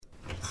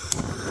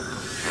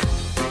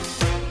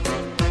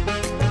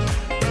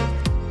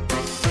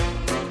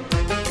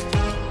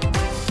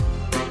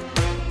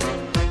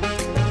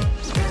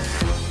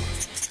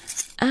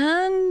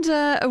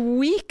a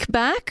week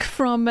back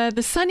from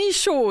the sunny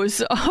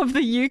shores of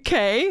the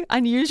UK.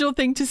 Unusual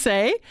thing to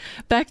say.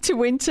 Back to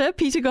winter.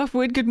 Peter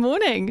Goff-Wood, good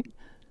morning.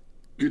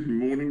 Good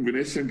morning,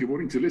 Vanessa, and good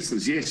morning to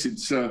listeners. Yes,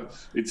 it's a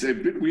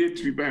bit weird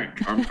to be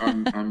back.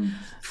 I'm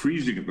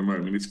freezing at the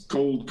moment. It's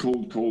cold,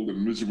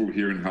 and miserable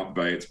here in Hout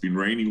Bay. It's been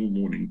raining all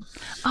morning.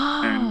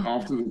 And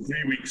after the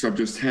 3 weeks I've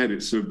just had,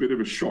 it's a bit of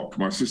a shock.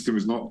 My system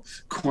is not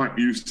quite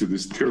used to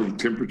this terrible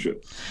temperature.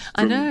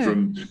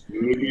 From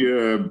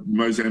Libya,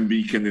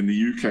 Mozambique, and in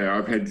the UK,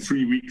 I've had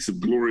 3 weeks of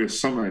glorious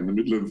summer in the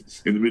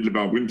middle of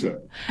our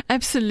winter.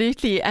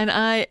 Absolutely, and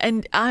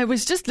I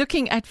was just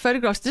looking at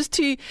photographs just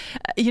to,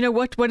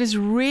 what has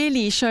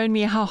really shown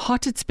me how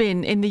hot it's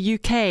been in the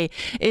UK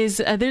is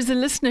there's a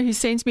listener who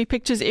sends me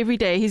pictures every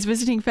day. He's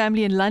visiting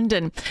family in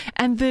London,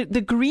 and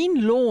the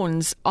green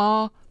lawns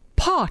are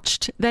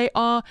parched. They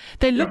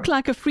look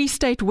like a Free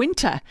State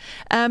winter,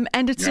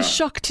 and it's a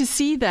shock to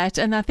see that.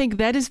 And I think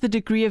that is the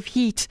degree of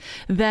heat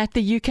that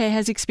the UK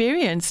has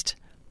experienced.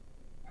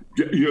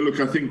 Yeah, look,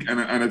 I think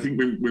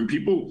when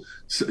people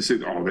say,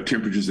 the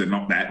temperatures are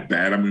not that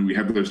bad. I mean, we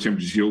have those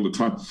temperatures here all the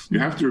time. You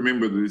have to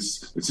remember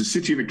this: it's a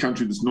city and a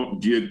country that's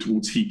not geared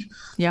towards heat.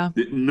 Yeah,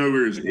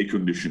 nowhere is air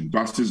conditioned.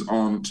 Buses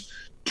aren't,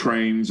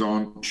 trains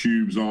aren't,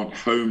 tubes aren't,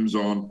 homes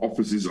aren't,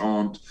 offices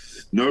aren't.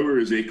 Nowhere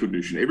is air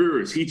conditioned.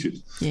 Everywhere is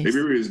heated. Yes.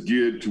 Everywhere is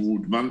geared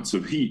toward months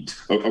of heat,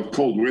 of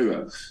cold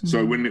weather. Mm-hmm.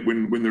 So when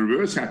the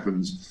reverse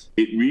happens,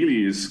 it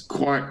really is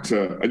quite,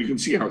 and you can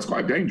see how it's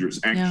quite dangerous,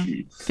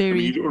 actually. Yeah, very. I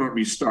mean, you don't want to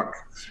be stuck,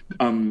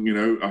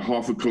 a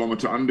half a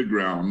kilometer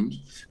underground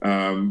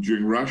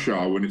during rush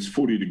hour when it's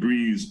 40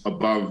 degrees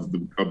above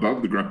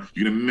the ground.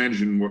 You can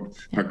imagine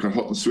how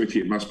hot and sweaty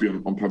it must be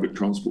on public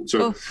transport.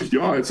 So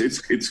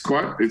it's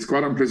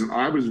quite unpleasant.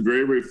 I was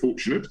very, very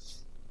fortunate.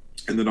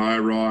 And then I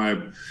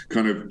arrived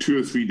kind of 2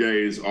 or 3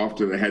 days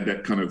after they had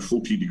that kind of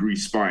 40-degree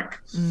spike,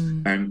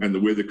 and the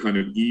weather kind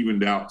of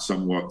evened out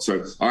somewhat.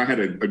 So I had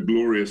a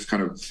glorious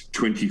kind of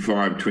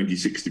 25,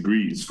 26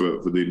 degrees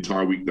for the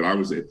entire week that I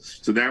was there.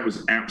 So that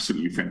was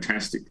absolutely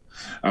fantastic.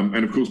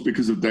 And of course,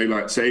 because of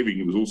daylight saving,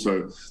 it was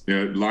also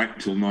light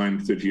till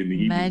 9:30 in the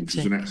evening, which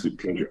was an absolute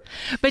pleasure.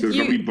 But so it was a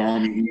lovely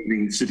balmy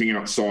evening sitting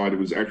outside. It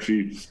was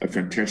actually a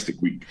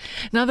fantastic week.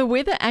 Now, the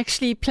weather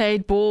actually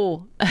played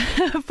ball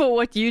for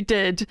what you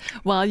did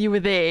while you were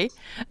there,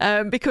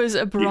 because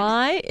a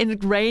braai in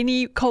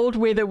rainy, cold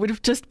weather would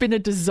have just been a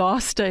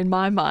disaster in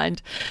my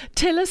mind.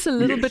 Tell us a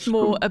little bit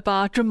more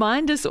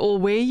remind us all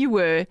where you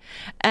were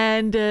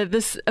and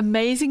this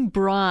amazing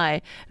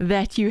braai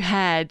that you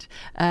had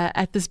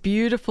at this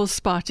beautiful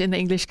spot in the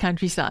English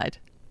countryside.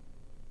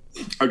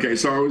 Okay,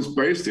 so I was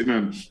based in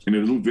a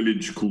little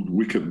village called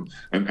Wickham,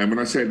 and when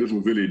I say a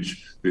little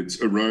village, it's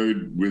a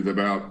road with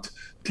about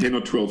 10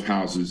 or 12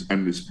 houses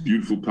and this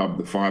beautiful pub,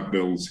 the Five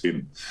Bells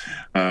Inn.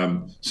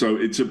 So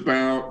it's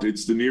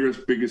the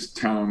nearest biggest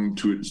town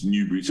to its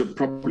Newbury, so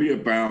probably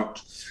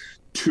about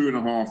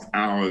 2.5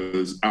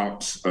 hours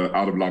out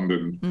of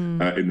London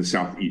in the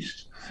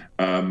southeast,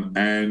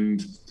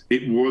 and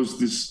it was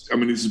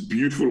this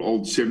beautiful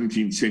old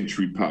 17th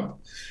century pub.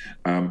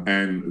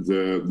 And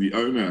the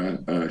owner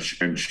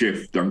and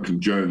chef,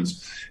 Duncan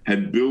Jones,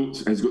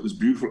 has got this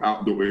beautiful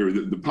outdoor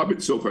area. The pub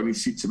itself only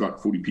seats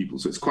about 40 people.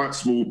 So it's quite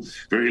small,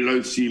 very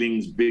low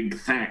ceilings, big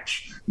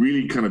thatch,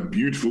 really kind of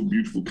beautiful,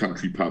 beautiful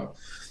country pub.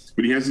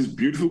 But he has this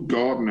beautiful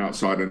garden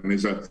outside, and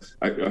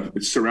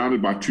it's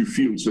surrounded by 2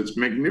 fields. So it's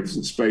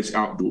magnificent space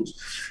outdoors.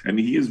 And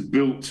he has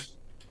built,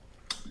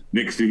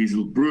 next to his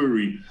little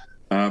brewery,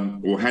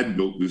 or had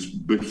built this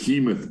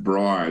behemoth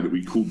braai that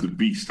we called the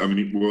Beast. I mean,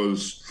 it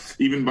was,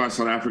 even by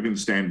South African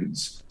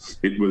standards,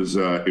 it was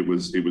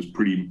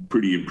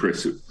pretty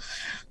impressive.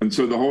 And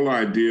so the whole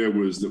idea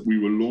was that we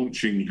were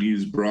launching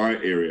his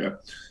braai area,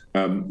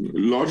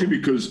 largely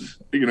because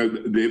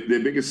their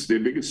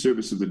biggest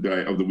service of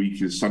the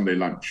week is Sunday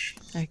lunch.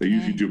 Okay. They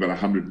usually do about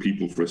 100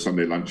 people for a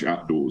Sunday lunch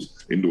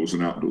indoors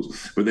and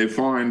outdoors. But they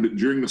find that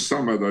during the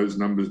summer those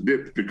numbers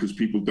dip because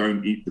people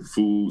don't eat the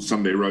full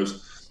Sunday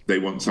roast. They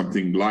want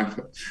something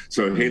lighter.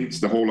 So hence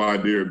the whole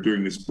idea of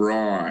doing this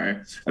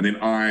braai. And then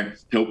I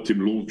helped him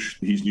launch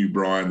his new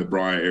braai and the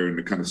braai area in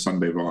the kind of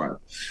Sunday vibe.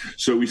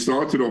 So we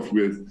started off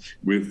with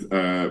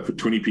for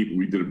 20 people,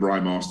 we did a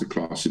braai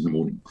masterclass in the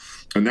morning.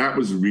 And that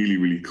was really,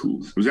 really cool.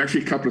 There was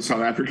actually a couple of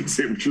South Africans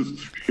there, which was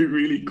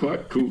really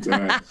quite cool to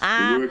have.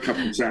 There were a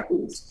couple of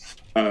Sapples.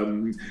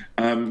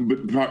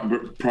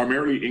 But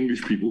primarily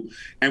English people.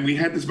 And we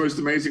had this most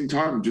amazing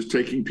time just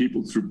taking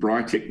people through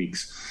braai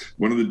techniques.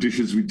 One of the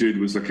dishes we did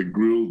was like a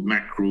grilled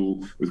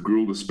mackerel with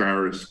grilled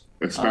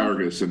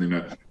asparagus and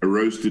then a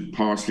roasted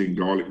parsley and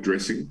garlic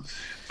dressing.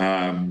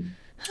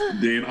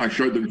 Then I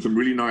showed them some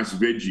really nice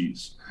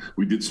veggies.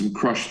 We did some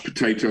crushed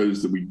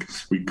potatoes that we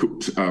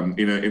cooked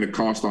in a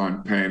cast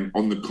iron pan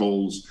on the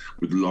coals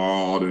with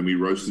lard, and we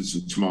roasted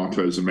some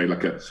tomatoes and made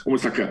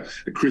almost like a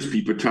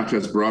crispy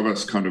patatas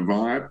bravas kind of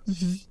vibe.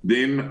 Mm-hmm.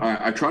 Then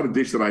I tried a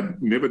dish that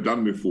I'd never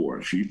done before,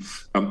 actually,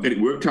 and it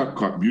worked out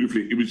quite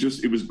beautifully.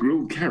 It was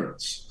grilled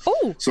carrots.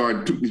 Oh! So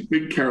I took these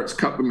big carrots,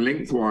 cut them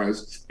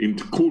lengthwise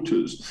into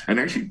quarters, and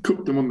actually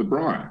cooked them on the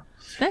braai.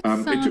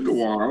 It took a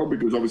while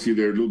because obviously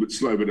they're a little bit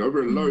slow, but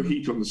over a low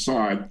heat on the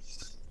side,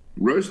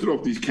 roasted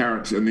off these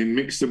carrots and then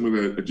mixed them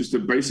with just a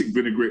basic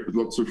vinaigrette with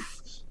lots of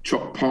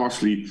chopped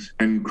parsley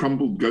and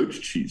crumbled goat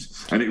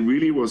cheese. And it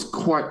really was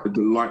quite a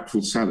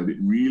delightful salad. It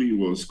really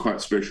was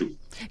quite special.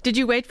 Did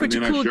you wait for it to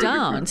cool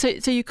down?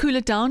 So you cool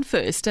it down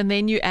first and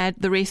then you add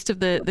the rest of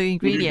the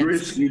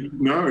ingredients? You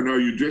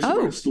dress it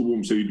while it's still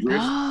warm. So you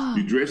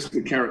dress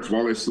the carrots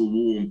while they're still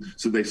warm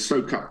so they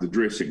soak up the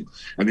dressing.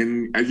 And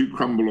then as you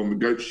crumble on the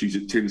goat cheese,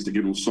 it tends to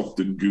get all soft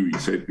and gooey.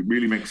 So it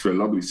really makes for a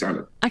lovely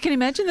salad. I can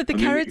imagine that the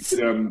carrots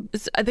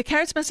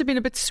must have been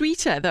a bit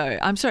sweeter, though.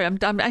 I'm sorry,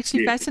 I'm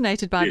actually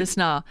fascinated by this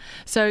now.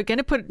 So I'm going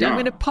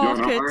to park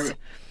it.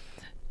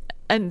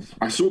 And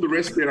I saw the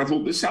recipe and I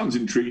thought, this sounds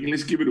intriguing.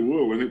 Let's give it a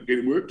whirl. And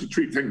it worked a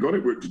treat. Thank God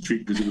it worked a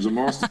treat because it was a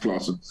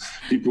masterclass. And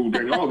people were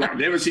going, I've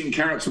never seen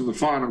carrots from the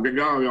fire. And I'm going,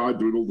 yeah, I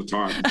do it all the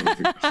time.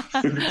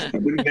 I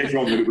didn't get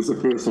on that it was the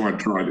first time I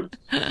tried it.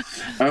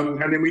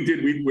 And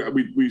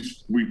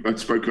then I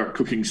spoke about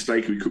cooking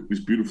steak. We cooked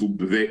this beautiful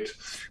bavette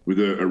with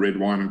a red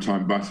wine and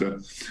thyme butter.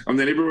 And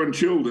then everyone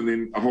chilled. And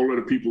then a whole lot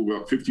of people,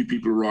 about 50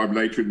 people arrived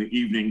later in the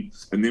evening.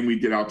 And then we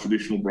did our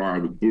traditional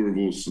braai with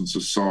boerewors and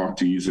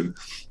societies, and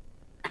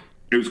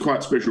it was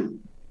quite special.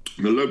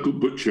 The local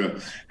butcher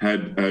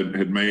had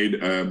made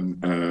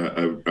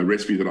a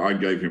recipe that I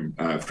gave him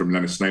from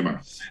Lannesnema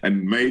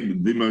and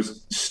made the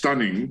most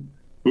stunning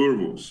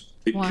boerewors.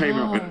 It came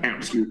out an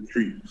absolute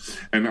treat.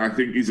 And I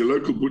think he's a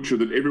local butcher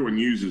that everyone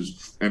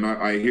uses. And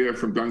I hear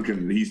from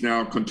Duncan, he's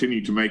now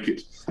continued to make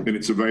it, and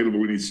it's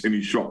available in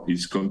his shop.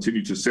 He's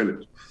continued to sell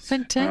it.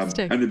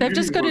 Fantastic. They've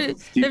just got to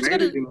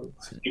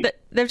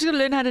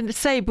learn how to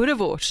say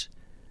boerewors.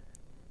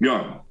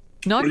 Yeah.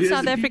 Not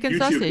South African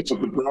sausage.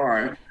 Of the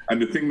braai,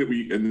 and the thing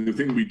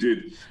we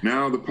did.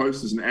 Now the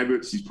posters and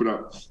adverts he's put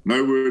up,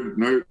 no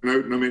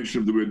mention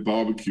of the word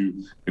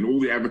barbecue, and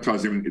all the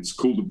advertising. It's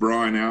called the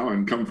braai now,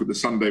 and come for the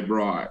Sunday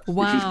braai,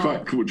 which is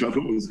quite cool. Which I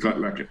thought was quite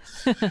lucky.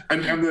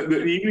 and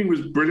the evening was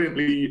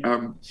brilliantly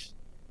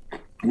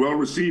well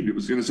received. It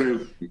was going to say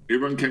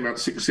everyone came out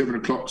 6, 7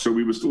 o'clock, so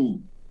we were still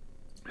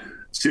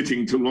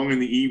sitting till long in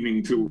the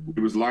evening, till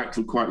it was light,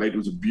 till quite late. It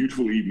was a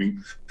beautiful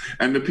evening.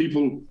 And the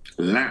people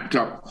lapped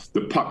up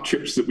the pup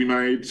chips that we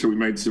made. So we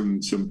made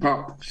some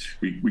pup.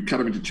 We cut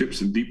them into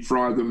chips and deep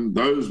fried them.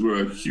 Those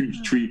were a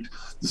huge treat.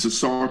 The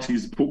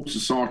societies, the pork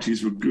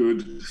societies were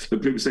good. The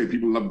people say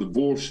people love the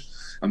borscht.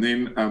 And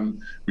then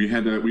we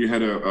had a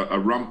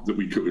rump that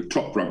we cooked, a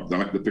top rump,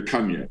 like the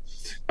picanha,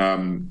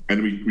 and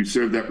we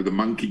served that with a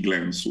monkey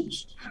gland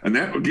sauce. And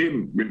that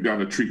again went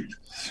down a treat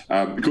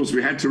because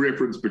we had to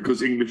reference,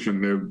 because English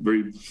and they're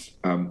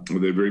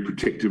very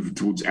protective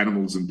towards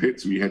animals and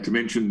pets. We had to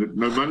mention that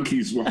no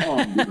monkeys were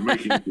harmed in the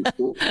making of this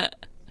sauce.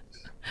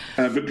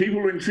 But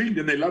people were intrigued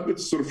and they loved the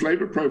sort of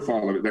flavor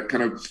profile of it, that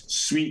kind of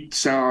sweet,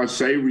 sour,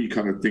 savory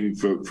kind of thing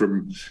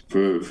from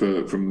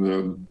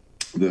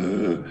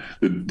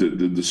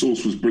the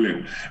sauce was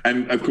brilliant.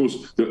 And of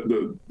course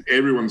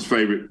everyone's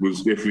favorite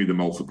was definitely the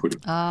malva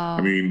pudding. I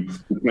mean,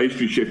 the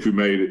pastry chef who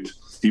made it,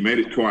 he made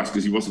it twice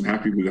because he wasn't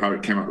happy with how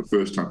it came out the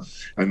first time,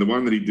 and the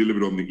one that he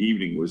delivered on the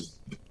evening was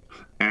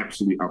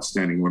absolutely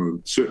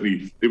outstanding.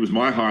 Certainly it was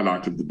my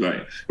highlight of the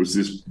day. It was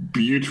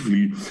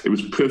it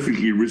was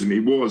perfectly risen.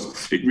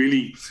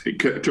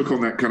 It took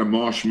on that kind of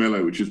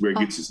marshmallow, which is where it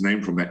gets its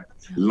name from, that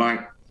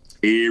light,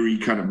 airy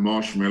kind of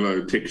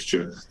marshmallow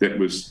texture that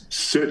was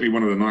certainly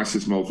one of the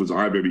nicest malvas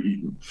I've ever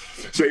eaten.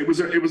 So it was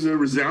a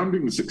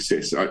resounding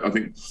success. I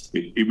think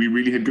we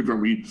really had good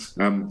fun. We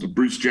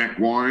Bruce Jack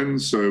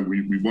wines, so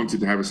we wanted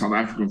to have a South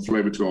African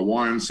flavour to our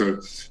wine. So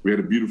we had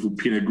a beautiful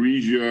Pinot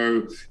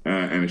Grigio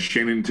and a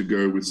Chenin to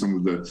go with some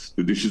of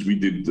the dishes we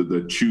did,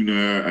 the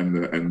tuna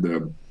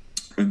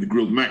and the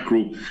grilled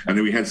mackerel, and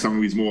then we had some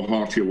of these more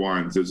heartier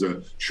wines. There's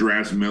a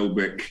Shiraz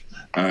Malbec,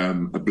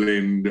 a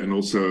blend, and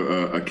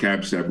also a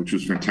Cab Sav, which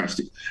was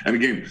fantastic. And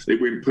again, it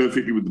went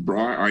perfectly with the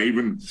braai.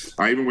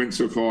 I even went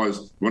so far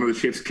as one of the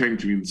chefs came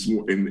to me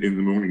in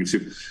the morning and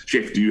said,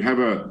 "Chef, do you have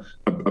a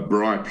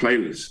braai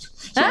playlist?"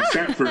 So I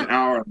sat for an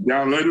hour,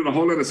 downloaded a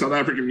whole lot of South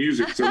African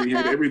music. So we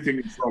had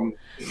everything from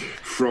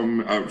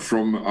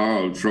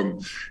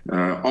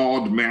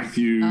Ard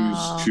Matthews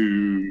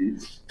to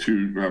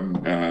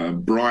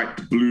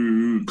Bright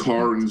Blue,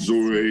 Corin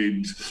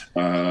Zoid,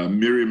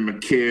 Miriam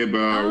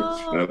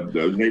Makeba,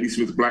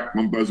 Ladysmith Black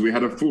Mambazo. We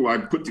had I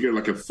put together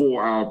like a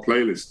 4-hour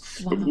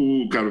playlist of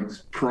all kind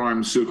of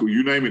prime circle,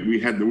 you name it, we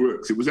had the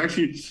works. It was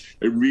actually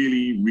a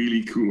really,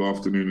 really cool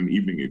afternoon and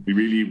evening. It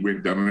really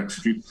went down on that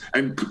street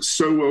and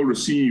so well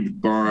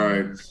received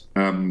by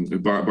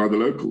the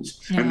locals.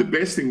 Yeah. And the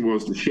best thing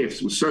was the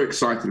chefs were so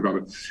excited about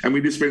it. And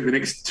we just spent the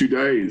next 2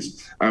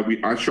 days.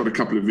 I shot a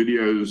couple of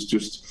videos,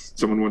 just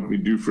someone wanted me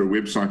to do for a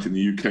website in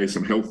the UK,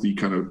 some healthy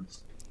kind of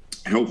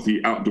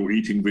healthy outdoor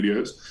eating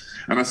videos.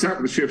 And I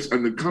sat with the chefs,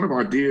 and the kind of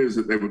ideas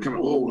that they were kind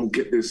of, we'll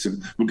get this,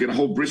 and we'll get a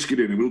whole brisket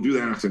in, and we'll do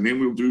that, and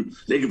then we'll do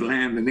leg of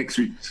lamb the next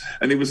week.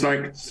 And it was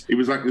like this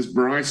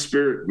braai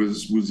spirit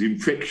was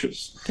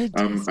infectious.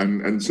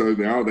 And so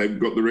now they've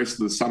got the rest of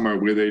the summer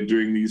where they're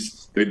doing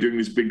these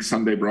big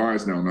Sunday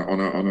braais now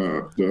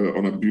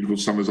on a beautiful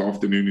summer's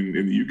afternoon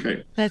in the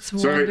UK. That's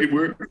wonderful. So it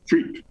worked a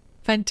treat.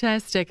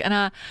 Fantastic.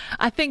 And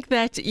I think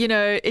that,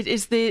 it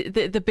is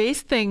the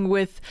best thing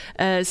with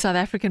South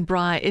African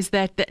braai is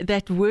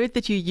that word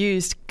that you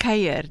used,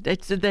 kuier,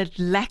 that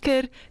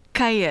lekker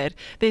kuier.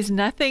 There's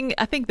nothing,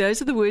 I think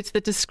those are the words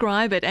that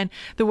describe it, and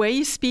the way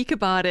you speak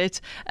about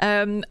it.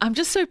 I'm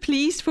just so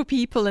pleased for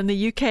people in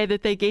the UK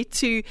that they get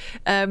to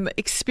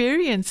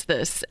experience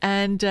this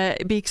and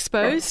be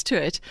exposed to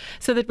it,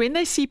 so that when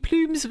they see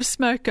plumes of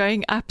smoke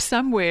going up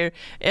somewhere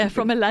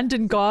from a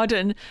London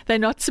garden, they're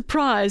not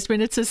surprised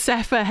when it's a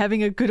Safa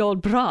having a good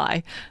old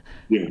braai.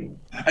 Yeah,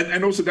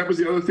 and also that was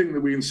the other thing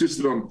that we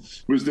insisted on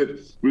was that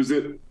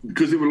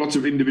because there were lots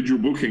of individual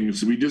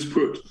bookings, we just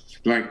put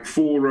like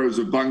 4 rows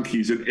of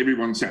bunkies and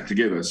everyone sat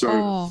together.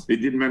 So it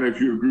didn't matter if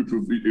you were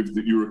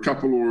if you were a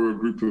couple or a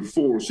group of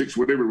 4 or 6,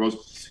 whatever it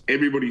was,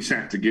 everybody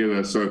sat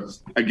together. So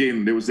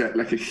again, there was that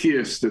like a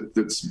hearse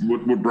that's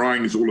what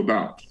braaiing is all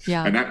about.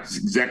 Yeah. And that's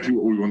exactly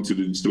what we wanted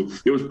to instill.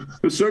 There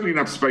was certainly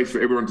enough space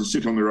for everyone to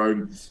sit on their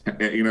own,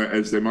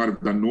 as they might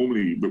have done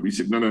normally. But we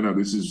said, no,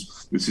 this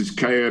is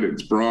kuier,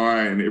 it's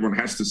braai, and everyone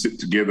has to sit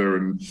together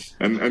and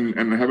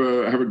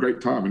have a great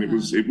time. And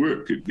it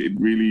worked. It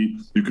really,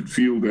 you could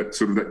feel that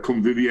sort of that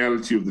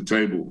conviviality of the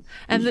table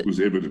was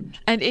evident.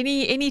 And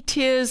any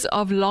tears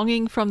of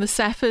longing from the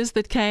Safas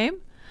that came?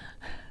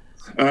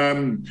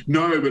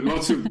 No, but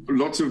lots of.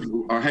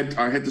 I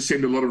had to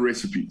send a lot of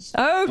recipes.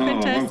 Oh,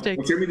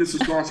 fantastic! Send me the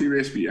Siswati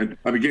recipe, and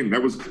again,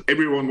 that was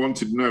everyone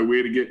wanted to know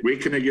where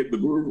can I get the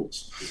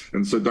boerewors,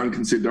 and so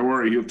Duncan said, "Don't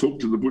worry, he'll talk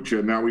to the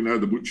butcher." Now we know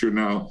the butcher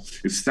now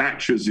is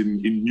Thatcher's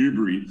in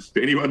Newbury. For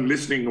anyone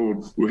listening or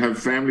who have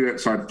family that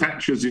side,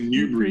 Thatcher's in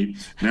Newbury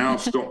now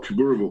stock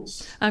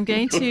boerewors.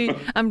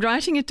 I'm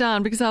writing it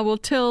down because I will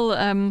tell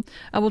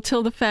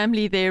the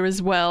family there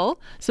as well,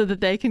 so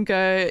that they can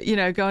go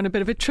on a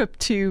bit of a trip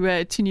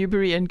to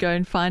Newbury and go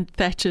and find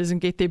Thatcher's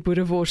and get their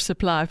boerewors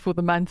supply for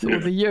the month or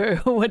the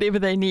year or whatever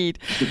they need.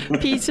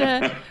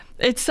 Peter,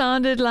 it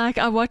sounded like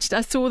I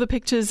saw the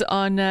pictures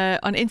on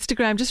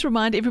Instagram. Just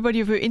remind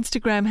everybody of your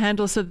Instagram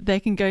handle so that they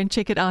can go and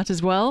check it out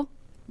as well.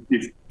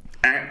 It's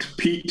at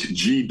Pete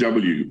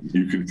GW.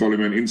 You can follow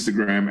me on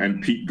Instagram,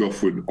 and Pete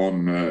Goffwood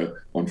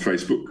on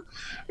Facebook.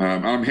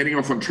 I'm heading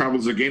off on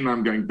travels again.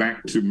 I'm going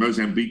back to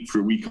Mozambique for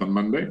a week on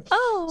Monday.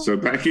 Oh. So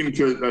back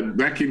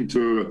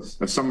into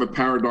a summer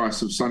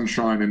paradise of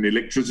sunshine and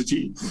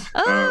electricity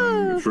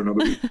for another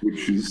week,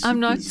 which is I'm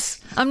not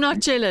jealous. I'm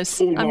not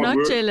jealous.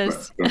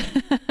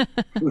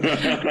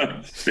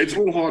 It's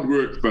all hard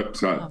work,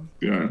 but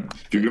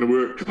if you're going to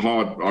work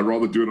hard, I'd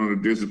rather do it on a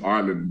desert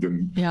island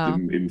than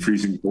in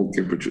freezing cold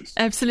temperatures.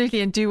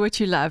 Absolutely, and do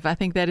what you love. I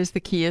think that is the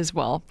key as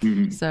well.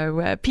 Mm-hmm.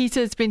 So, Peter,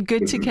 it's been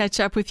good to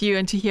catch up with you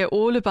and to hear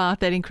all about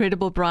that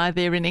incredible braai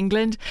there in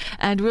England.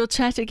 And we'll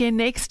chat again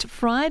next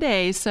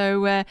Friday.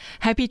 So,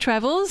 happy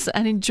travels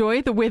and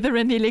enjoy the weather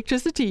and the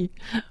electricity.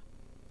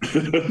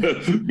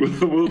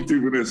 We'll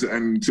do, Vanessa.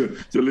 And to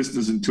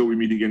listeners, until we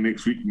meet again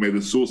next week, may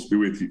the sauce be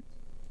with you.